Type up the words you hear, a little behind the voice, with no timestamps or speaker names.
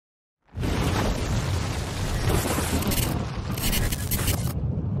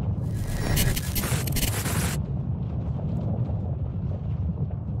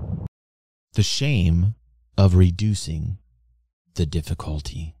The shame of reducing the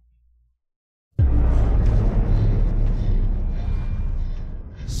difficulty.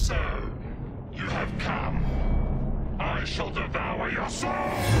 So, you have come. I shall devour your soul.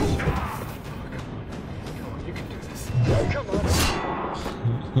 Come on, you can do this. Come on.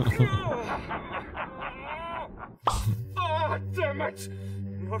 Oh, damn it!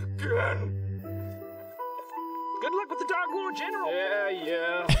 Not again. Good luck with the Dark Lord General.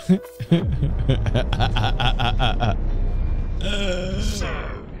 Yeah. So,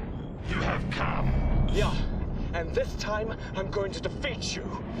 you have come. Yeah, and this time I'm going to defeat you.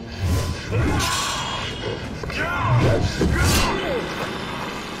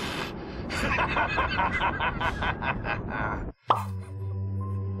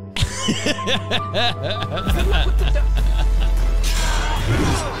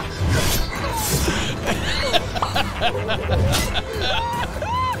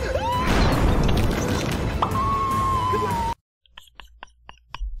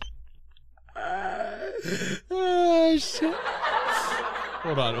 Oh, shit.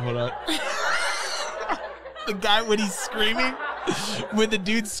 Hold on. The guy, when he's screaming, when the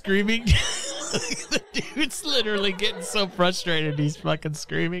dude's screaming, the dude's literally getting so frustrated he's fucking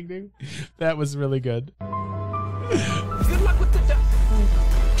screaming, dude. That was really good. Good luck with the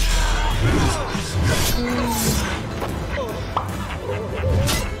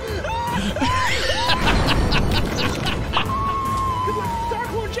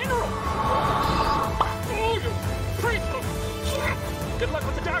Dark Lord General! Oh, you freak! Good luck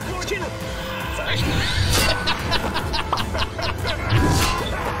with the Dark Lord General! Sorry.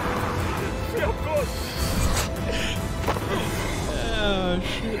 Feel good. Oh,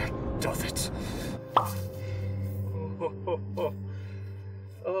 shit. Does it?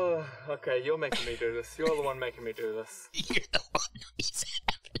 Oh, okay, you're making me do this. You're the one making me do this. You're the one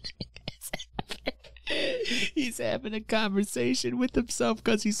he's having a conversation with himself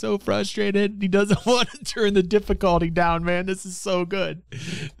because he's so frustrated and he doesn't want to turn the difficulty down, man. This is so good.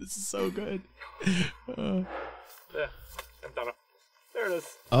 This is so good. Yeah, I've done it. There it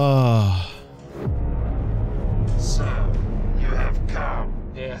is. Oh. So, you have come.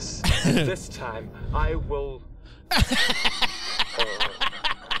 Yes. This time, I will...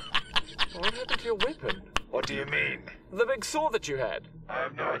 What happened to your weapon? What do you mean? The big sword that you had. I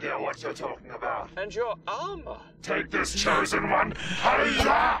have no idea what you're talking about. And your armor. Take this, chosen one.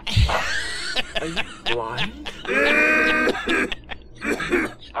 Hiya! Are you blind?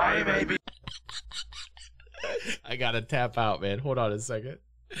 I may be. I gotta tap out, man. Hold on a second.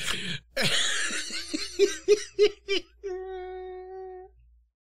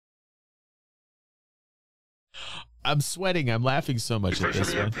 I'm sweating. I'm laughing so much at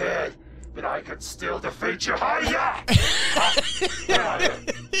this one. Impaired, but I can still defeat you. Hiya! Why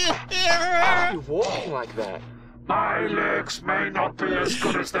are you walking like that? My legs may not be as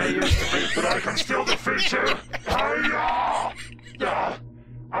good as they used to be, but I can still defeat you. Hiya!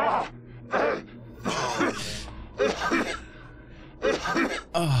 Oh,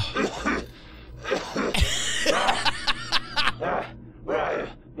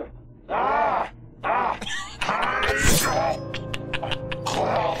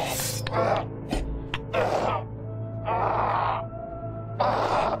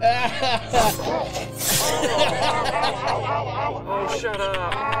 shut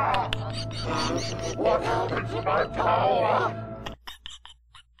up. What happened to my power?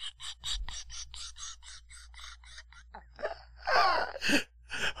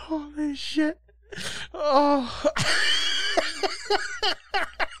 Holy shit. Oh.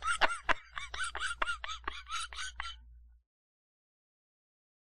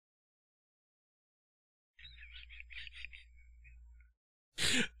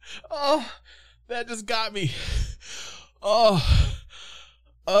 Oh, that just got me. Oh,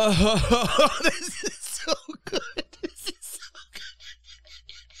 this is so good. This is so good.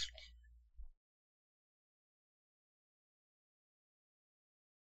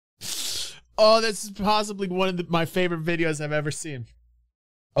 Oh, this is possibly one of my favorite videos I've ever seen.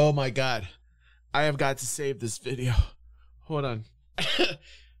 Oh my God. I have got to save this video. Hold on.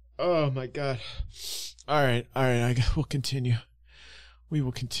 Oh my God. All right. We'll continue. We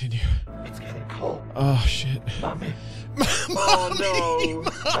will continue. It's getting cold. Oh shit. Mommy. Oh, no.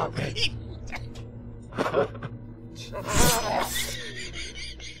 Mommy.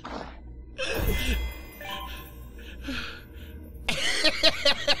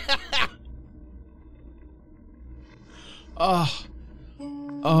 What?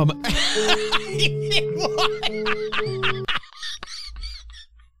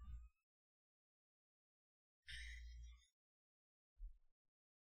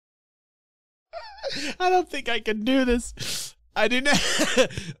 I don't think I can do this. I do not.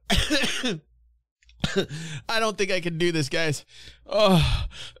 I don't think I can do this, guys. Oh,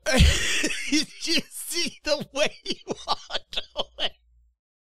 you see the way you walked away.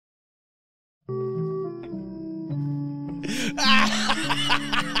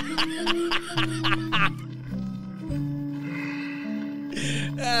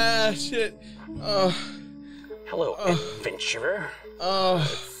 Ah, shit. Oh. Hello, adventurer.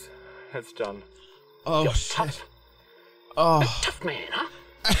 Oh. It's done. Oh, You're shit. tough. Oh. Tough man, huh?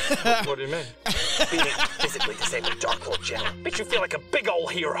 What do you mean? Being a physically disabled Dark Lord General makes you feel like a big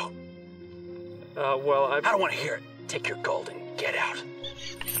old hero. Well, I don't want to hear it. Take your gold and get out.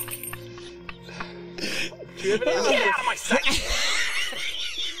 do you have any Get out of my sight!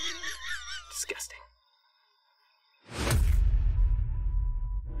 Disgusting.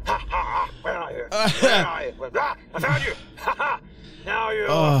 Ha ha ha! Where are you? Where are you? Ah, I found you! Ha ha! Now you,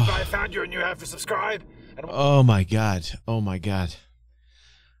 I found you, and you have to subscribe. And Oh my god. Oh my god.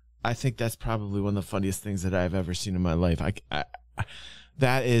 I think that's probably one of the funniest things that I've ever seen in my life.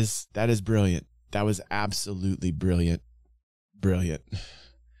 That is brilliant. That was absolutely brilliant. Brilliant.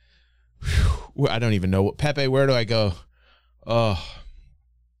 Whew. I don't even know what Pepe, where do I go? Oh.